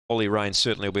Holy Rain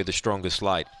certainly will be the strongest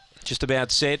late. Just about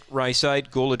set, race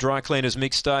 8, Gawler Dry Cleaners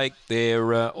Mixed Stake.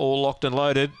 They're all locked and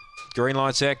loaded. Green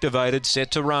lights activated,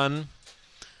 set to run.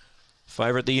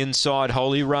 Favourite the inside,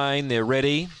 Holy Rain. They're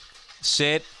ready,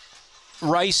 set,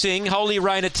 racing. Holy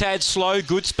Rain a tad slow.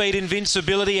 Good Speed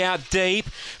Invincibility out deep.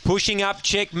 Pushing up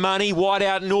Check Money. Wide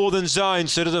out Northern Zone.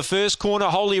 So to the first corner,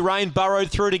 Holy Rain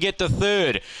burrowed through to get to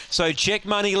third. So Check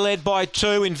Money led by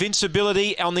 2.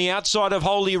 Invincibility on the outside of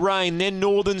Holy Rain. Then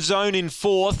Northern Zone in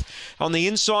 4th. On the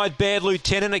inside, Bad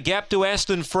Lieutenant. A gap to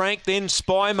Aston Frank. Then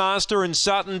Spy Master and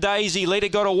Sutton Daisy. Leader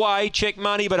got away. Check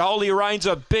Money, but Holy Rain's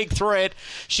a big threat.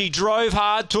 She drove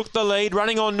hard, took the lead.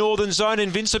 Running on Northern Zone.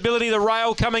 Invincibility, the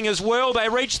rail coming as well. They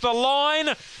reached the line.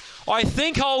 I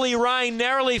think Holy Rain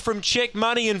narrowly from Check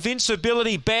Money.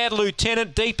 Invincibility, Bad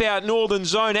Lieutenant, deep out Northern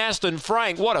Zone, Aston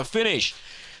Frank. What a finish.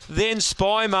 Then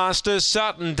Spy Master,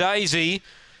 Sutton Daisy.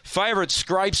 Favourite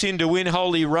scrapes in to win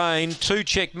Holy Rain. 2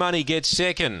 Check Money gets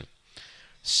second.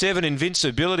 7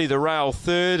 Invincibility, the rail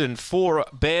third, and 4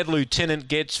 Bad Lieutenant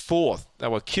gets fourth. They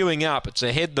were queuing up. It's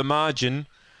ahead the margin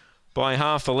by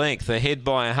half a length. Ahead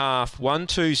by a half.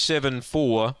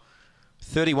 1-2-7-4.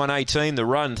 31.18 the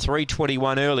run,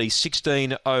 3.21 early,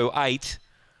 16.08.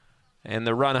 And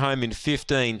the run home in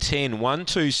 15.10,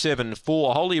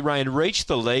 1-2-7-4. Holy Rain reached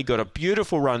the lead, got a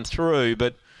beautiful run through,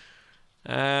 but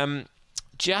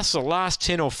just the last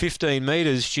 10 or 15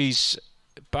 metres, she's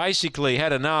basically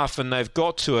had enough and they've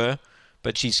got to her,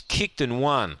 but she's kicked and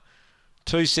won.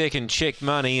 2 second Check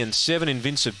Money and 7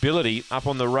 Invincibility up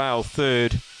on the rail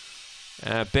third.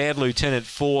 Bad Lieutenant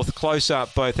fourth, close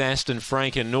up both Aston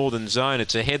Frank and Northern Zone.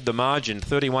 It's ahead the margin,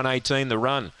 31.18 the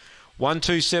run.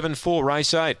 1-2-7-4,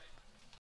 race 8.